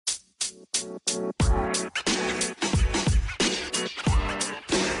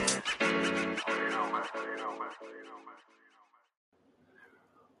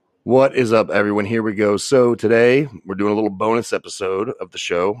What is up, everyone? Here we go. So today we're doing a little bonus episode of the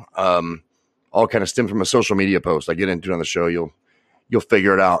show. All kind of stemmed from a social media post. I get into it on the show. You'll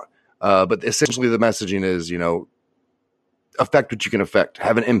figure it out. But essentially the messaging is, affect what you can affect,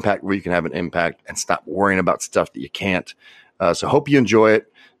 have an impact where you can have an impact, and stop worrying about stuff that you can't. So hope you enjoy it.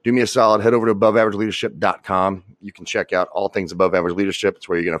 Do me a solid. Head over to aboveaverageleadership.com. You can check out all things Above Average Leadership. It's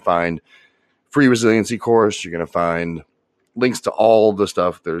where you're going to find free resiliency course. You're going to find links to all the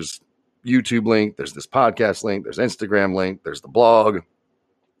stuff. There's YouTube link, there's this podcast link, there's Instagram link, there's the blog,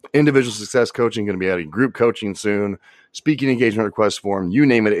 individual success coaching, going to be adding group coaching soon, speaking engagement request form, you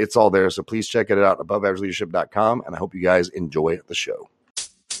name it, it's all there. So please check it out, aboveaverageleadership.com, and I hope you guys enjoy the show.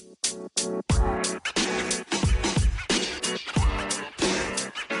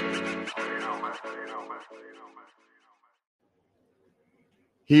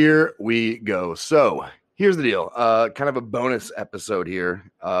 Here we go. So here's the deal. Kind of a bonus episode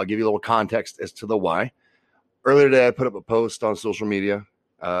here. I'll give you a little context as to the why. Earlier today, I put up a post on social media.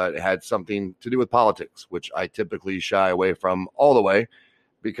 It had something to do with politics, which I typically shy away from all the way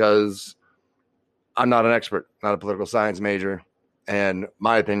because I'm not an expert, not a political science major, and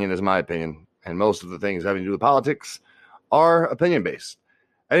my opinion is my opinion. And most of the things having to do with politics are opinion-based.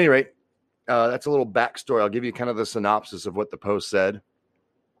 At any rate, that's a little backstory. I'll give you kind of the synopsis of what the post said.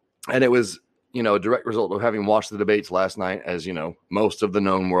 And it was, a direct result of having watched the debates last night, as most of the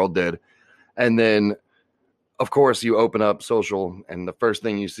known world did. And then, of course, you open up social, and the first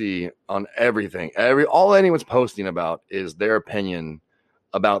thing you see on everything, all anyone's posting about is their opinion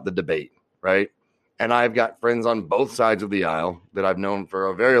about the debate, right? And I've got friends on both sides of the aisle that I've known for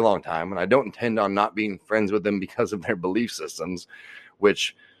a very long time, and I don't intend on not being friends with them because of their belief systems,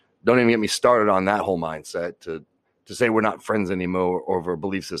 which don't even get me started on that whole mindset. To say we're not friends anymore over a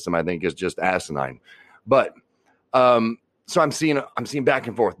belief system, I think is just asinine. But so I'm seeing back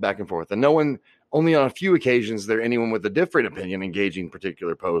and forth, and no one, only on a few occasions, there anyone with a different opinion engaging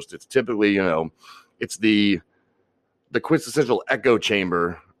particular post. It's typically, it's the quintessential echo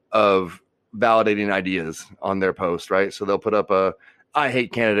chamber of validating ideas on their post, right? So they'll put up I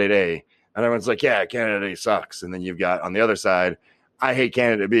hate candidate A, and everyone's like, yeah, candidate A sucks. And then you've got on the other side, I hate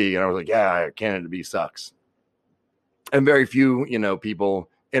candidate B, and I was like, yeah, candidate B sucks. And very few, people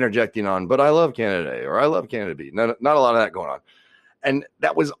interjecting on, but I love candidate A or I love candidate B. Not a lot of that going on. And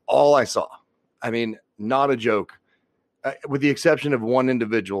that was all I saw. I mean, not a joke. With the exception of one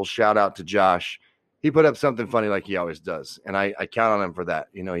individual, shout out to Josh. He put up something funny like he always does. And I count on him for that.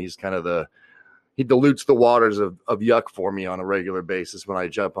 He's kind of he dilutes the waters of yuck for me on a regular basis when I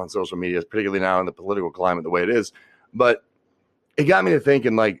jump on social media, particularly now in the political climate the way it is. But it got me to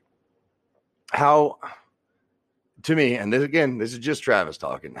thinking, like, how... To me, and this is just Travis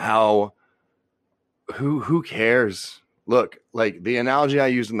talking, who cares? Look, like the analogy I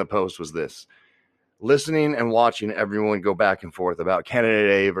used in the post was this: listening and watching everyone go back and forth about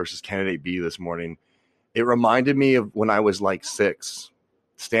candidate A versus candidate B this morning. It reminded me of when I was like 6,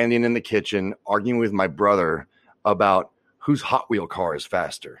 standing in the kitchen, arguing with my brother about whose Hot Wheel car is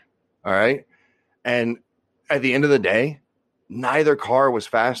faster. All right. And at the end of the day, neither car was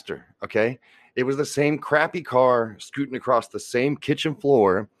faster. Okay. It was the same crappy car scooting across the same kitchen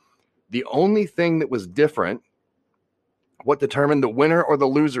floor. The only thing that was different, what determined the winner or the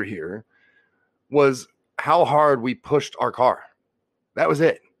loser here, was how hard we pushed our car. That was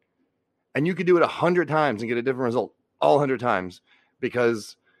it. And you could do it 100 times and get a different result, all 100 times,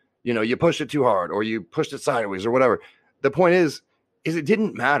 because, you pushed it too hard or you pushed it sideways or whatever. The point is it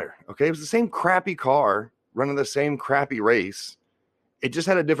didn't matter. Okay. It was the same crappy car running the same crappy race. It just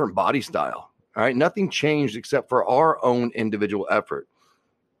had a different body style. All right. Nothing changed except for our own individual effort.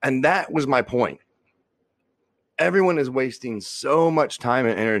 And that was my point. Everyone is wasting so much time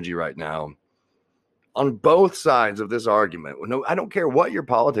and energy right now on both sides of this argument. No, I don't care what your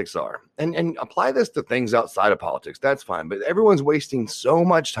politics are, and apply this to things outside of politics. That's fine. But everyone's wasting so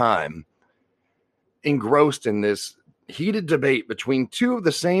much time engrossed in this heated debate between two of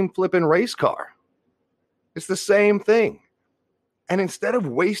the same flipping race car. It's the same thing. And instead of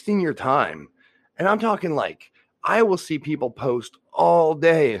wasting your time, and I'm talking like, I will see people post all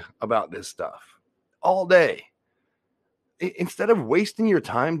day about this stuff, all day. Instead of wasting your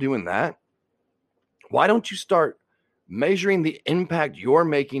time doing that, why don't you start measuring the impact you're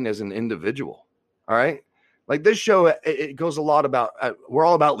making as an individual? All right. Like this show, it goes a lot about, we're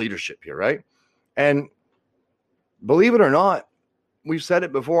all about leadership here, right? And believe it or not, we've said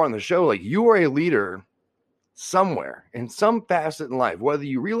it before on the show, like you are a leader somewhere in some facet in life, whether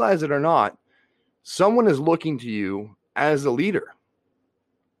you realize it or not. someone is looking to you as a leader.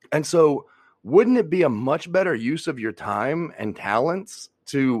 And so wouldn't it be a much better use of your time and talents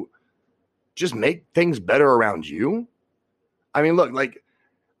to just make things better around you? I mean, look, like,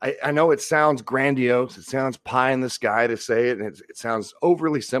 I know it sounds grandiose. It sounds pie in the sky to say it, and it sounds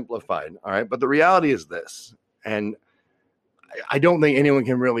overly simplified. All right. But the reality is this, and I don't think anyone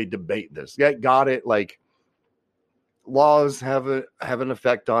can really debate this. Yeah, got it. Like, laws have an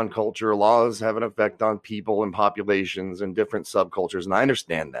effect on culture. Laws have an effect on people and populations and different subcultures. And I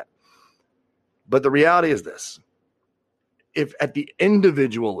understand that. But the reality is this: if at the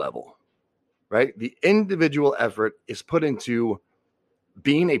individual level, right, the individual effort is put into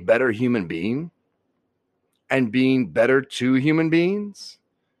being a better human being and being better to human beings,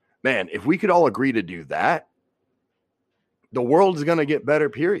 man, if we could all agree to do that, the world is going to get better,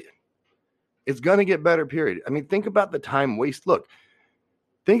 period. It's going to get better, period. I mean, think about the time waste. Look,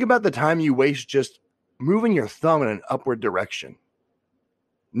 think about the time you waste just moving your thumb in an upward direction.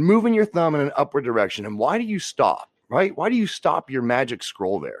 Moving your thumb in an upward direction. And why do you stop, right? Why do you stop your magic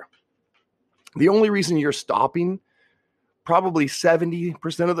scroll there? The only reason you're stopping probably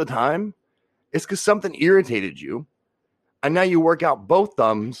 70% of the time is because something irritated you. And now you work out both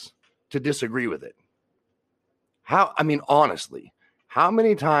thumbs to disagree with it. Honestly, how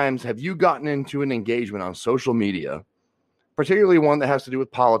many times have you gotten into an engagement on social media, particularly one that has to do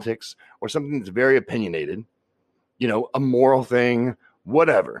with politics or something that's very opinionated, a moral thing,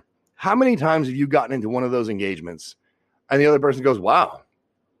 whatever? How many times have you gotten into one of those engagements and the other person goes, wow,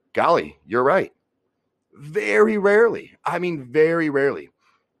 golly, you're right? Very rarely. Very rarely.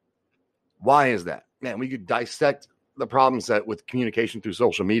 Why is that? Man, we could dissect the problem set with communication through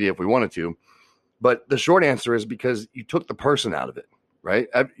social media if we wanted to. But the short answer is because you took the person out of it, right?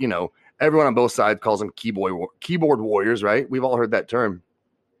 Everyone on both sides calls them keyboard warriors, right? We've all heard that term.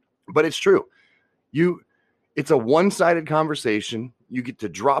 But it's true. It's a one-sided conversation. You get to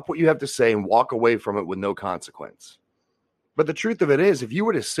drop what you have to say and walk away from it with no consequence. But the truth of it is, if you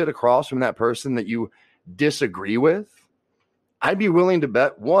were to sit across from that person that you disagree with, I'd be willing to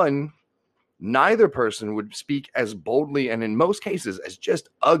bet, one, neither person would speak as boldly and in most cases as just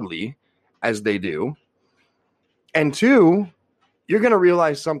ugly as they do. And two, you're going to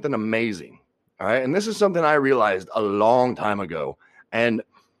realize something amazing. All right. And this is something I realized a long time ago and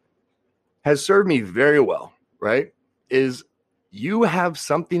has served me very well, right? Is you have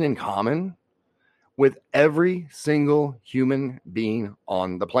something in common with every single human being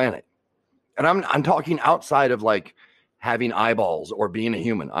on the planet. And I'm talking outside of like having eyeballs or being a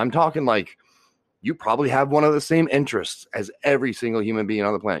human. I'm talking like you probably have one of the same interests as every single human being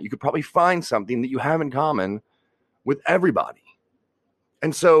on the planet. You could probably find something that you have in common with everybody.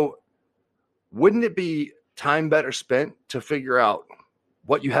 And so wouldn't it be time better spent to figure out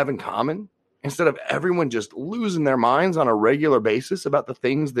what you have in common instead of everyone just losing their minds on a regular basis about the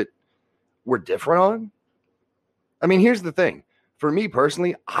things that we're different on? I mean, here's the thing. For me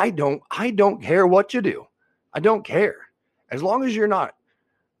personally, I don't care what you do. I don't care. As long as you're not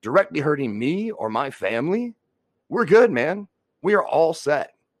directly hurting me or my family, we're good, man. We are all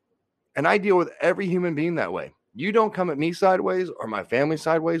set. And I deal with every human being that way. You don't come at me sideways or my family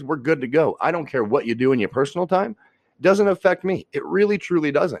sideways, we're good to go. I don't care what you do in your personal time. It doesn't affect me. It really,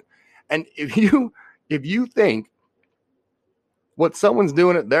 truly doesn't. And if you think what someone's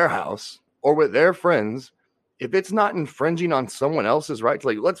doing at their house or with their friends, if it's not infringing on someone else's rights,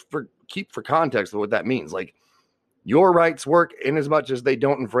 like keep for context of what that means. Like, your rights work in as much as they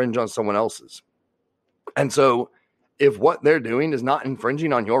don't infringe on someone else's. And so if what they're doing is not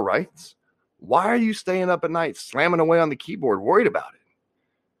infringing on your rights, why are you staying up at night slamming away on the keyboard worried about it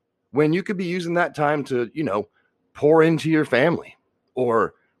when you could be using that time to, pour into your family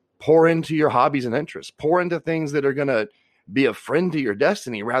or pour into your hobbies and interests, pour into things that are going to be a friend to your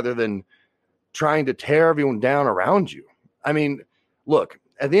destiny rather than trying to tear everyone down around you? I mean, look,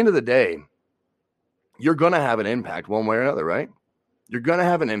 at the end of the day, you're going to have an impact one way or another, right? You're going to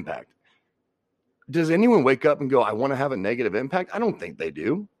have an impact. Does anyone wake up and go, I want to have a negative impact? I don't think they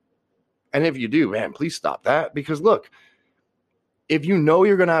do. And if you do, man, please stop that. Because look, if you know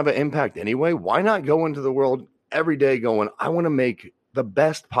you're going to have an impact anyway, why not go into the world every day going, I want to make the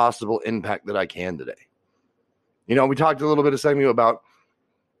best possible impact that I can today? We talked a little bit a second ago about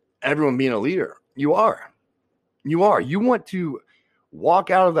everyone being a leader. You are. You want to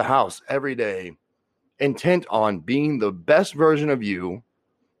walk out of the house every day intent on being the best version of you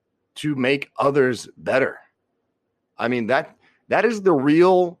to make others better. I mean, that is the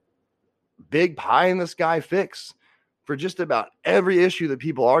real big pie in the sky fix for just about every issue that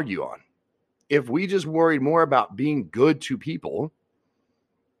people argue on. If we just worried more about being good to people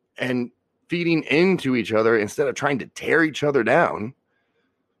and feeding into each other instead of trying to tear each other down,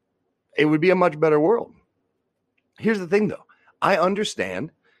 it would be a much better world. Here's the thing, though. I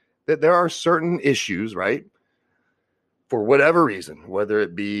understand that there are certain issues, right? For whatever reason, whether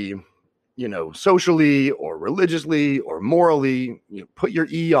it be, socially or religiously or morally, put your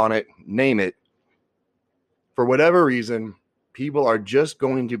E on it, name it. For whatever reason, people are just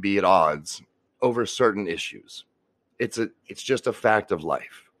going to be at odds over certain issues. It's just a fact of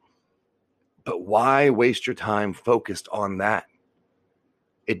life. But why waste your time focused on that?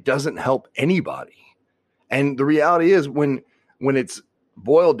 It doesn't help anybody. And the reality is when it's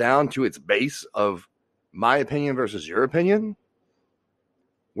boiled down to its base of my opinion versus your opinion,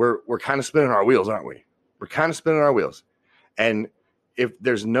 we're kind of spinning our wheels, aren't we? We're kind of spinning our wheels. And if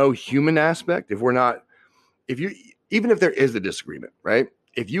there's no human aspect, even if there is a disagreement, right?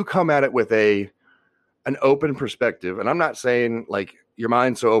 If you come at it with an open perspective, and I'm not saying like your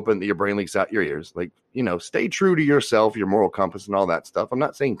mind's so open that your brain leaks out your ears, like, stay true to yourself, your moral compass and all that stuff. I'm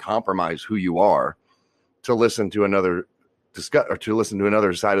not saying compromise who you are to listen to another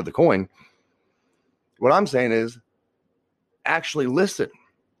side of the coin. What I'm saying is actually listen,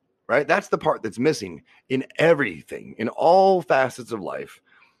 right? That's the part that's missing in everything, in all facets of life.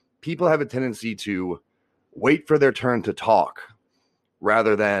 People have a tendency to wait for their turn to talk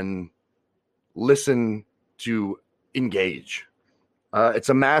rather than listen to engage. It's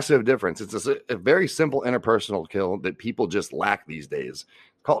a massive difference. It's a very simple interpersonal skill that people just lack these days,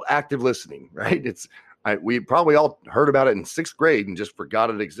 called active listening, right? We probably all heard about it in 6th grade and just forgot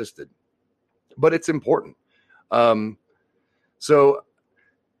it existed, but it's important. So,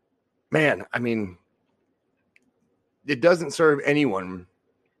 man, I mean, it doesn't serve anyone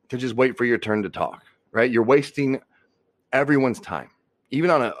to just wait for your turn to talk, right? You're wasting everyone's time, even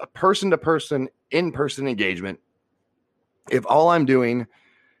on a person-to-person, in-person engagement. If all I'm doing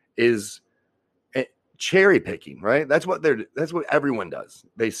is cherry picking, right? That's what everyone does.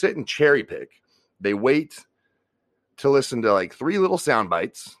 They sit and cherry pick. They wait to listen to like 3 little sound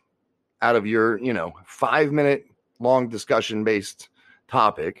bites out of your, 5-minute long discussion based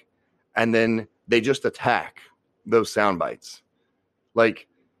topic. And then they just attack those sound bites. Like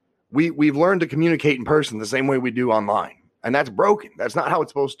we've learned to communicate in person the same way we do online. And that's broken. That's not how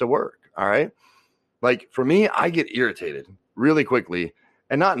it's supposed to work. All right. Like for me, I get irritated really quickly,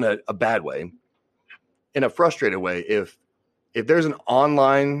 and not in a bad way, in a frustrated way. If there's an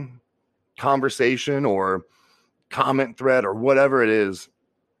online conversation or comment thread or whatever it is,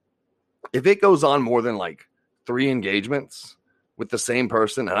 if it goes on more than like 3 engagements with the same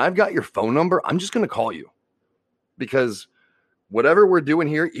person and I've got your phone number, I'm just going to call you, because whatever we're doing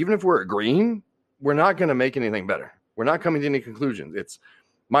here, even if we're agreeing, we're not going to make anything better. We're not coming to any conclusions. It's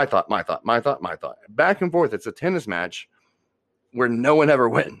my thought, my thought, my thought, my thought. Back and forth. It's a tennis match where no one ever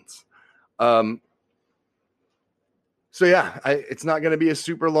wins. So yeah, it's not going to be a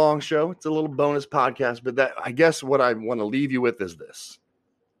super long show. It's a little bonus podcast, but I guess what I want to leave you with is this.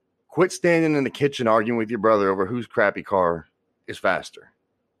 Quit standing in the kitchen arguing with your brother over whose crappy car is faster.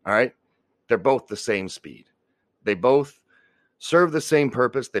 All right? They're both the same speed. They both serve the same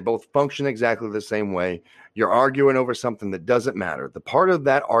purpose. They both function exactly the same way. You're arguing over something that doesn't matter. The part of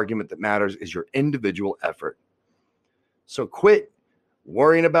that argument that matters is your individual effort. So quit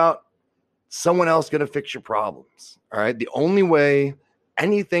worrying about someone else going to fix your problems. All right. The only way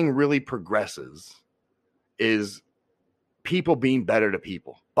anything really progresses is people being better to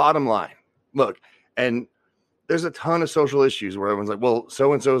people. Bottom line. Look, and there's a ton of social issues where everyone's like, well,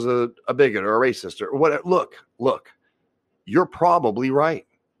 so-and-so is a bigot or a racist or whatever. Look, you're probably right.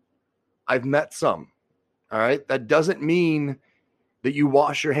 I've met some. All right. That doesn't mean that you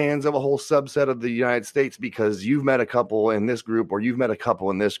wash your hands of a whole subset of the United States because you've met a couple in this group or you've met a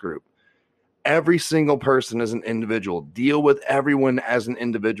couple in this group. Every single person is an individual. Deal with everyone as an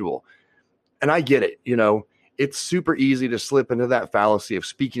individual. And I get it. It's super easy to slip into that fallacy of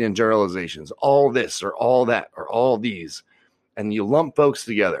speaking in generalizations, all this or all that or all these, and you lump folks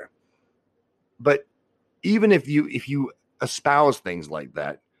together. But even if you espouse things like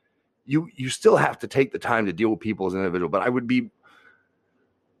that, you still have to take the time to deal with people as an individual. But I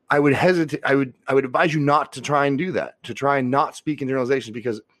would hesitate. I would advise you not to try and do that, to try and not speak in generalizations,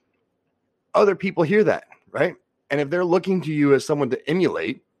 because other people hear that, right? And if they're looking to you as someone to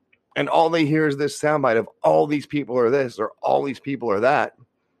emulate, and all they hear is this soundbite of all these people are this or all these people are that,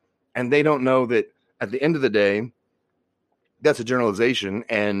 and they don't know that at the end of the day, that's a generalization,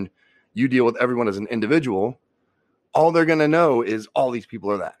 and you deal with everyone as an individual, all they're going to know is all these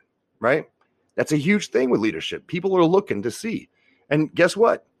people are that, right? That's a huge thing with leadership. People are looking to see. And guess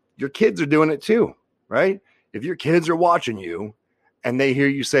what? Your kids are doing it too, right? If your kids are watching you and they hear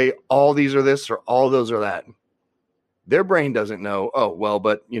you say all these are this or all those are that, their brain doesn't know, oh, well,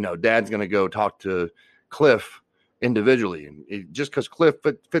 but, Dad's going to go talk to Cliff individually. And just because Cliff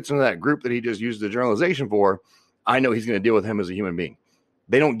fits into that group that he just used the generalization for, I know he's going to deal with him as a human being.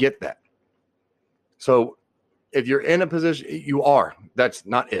 They don't get that. So if you're in a position, you are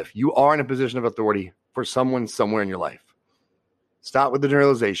in a position of authority for someone somewhere in your life. Stop with the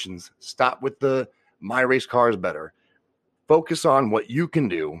generalizations. Stop with the my race car is better. Focus on what you can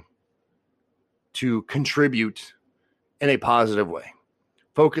do to contribute in a positive way.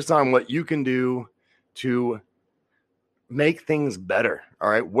 Focus on what you can do to make things better. All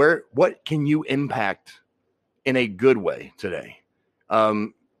right. What can you impact in a good way today?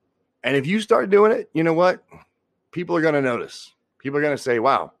 And if you start doing it, you know what? People are going to notice. People are going to say,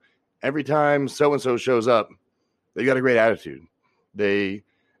 wow, every time so-and-so shows up, they got a great attitude. They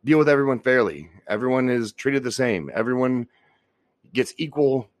deal with everyone fairly. Everyone is treated the same. Everyone gets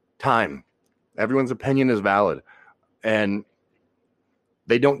equal time. Everyone's opinion is valid. And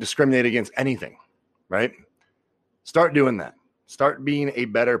they don't discriminate against anything, right? Start doing that. Start being a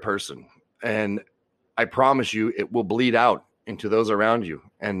better person. And I promise you, it will bleed out into those around you.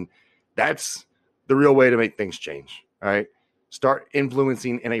 And that's the real way to make things change, all right? Start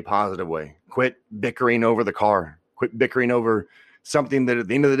influencing in a positive way. Quit bickering over the car. Quit bickering over something that at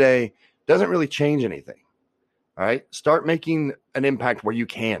the end of the day doesn't really change anything, all right? Start making an impact where you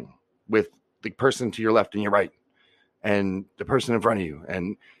can with the person to your left and your right and the person in front of you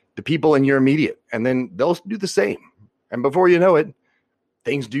and the people in your immediate, and then they'll do the same. And before you know it,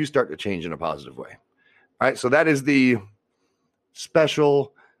 things do start to change in a positive way. All right, so that is the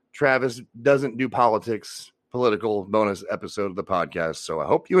special Travis Doesn't Do Politics political bonus episode of the podcast. So I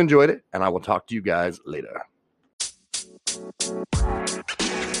hope you enjoyed it, and I will talk to you guys later.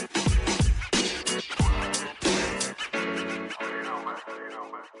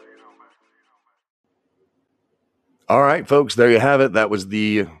 All right, folks, there you have it. That was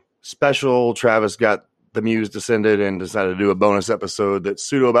the special Travis Got the Muse Descended and decided to do a bonus episode that's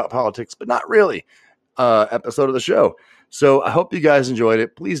pseudo about politics, but not really, episode of the show. So I hope you guys enjoyed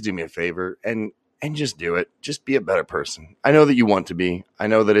it. Please do me a favor and just do it. Just be a better person. I know that you want to be. I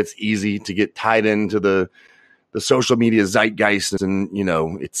know that it's easy to get tied into the social media zeitgeist and,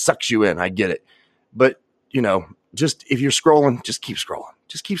 it sucks you in. I get it. But, just if you're scrolling, just keep scrolling.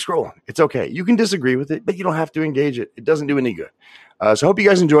 Just keep scrolling. It's okay. You can disagree with it, but you don't have to engage it. It doesn't do any good. So I hope you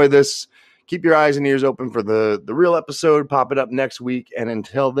guys enjoyed this. Keep your eyes and ears open for the real episode popping up next week. And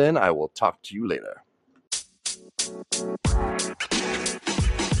until then, I will talk to you later.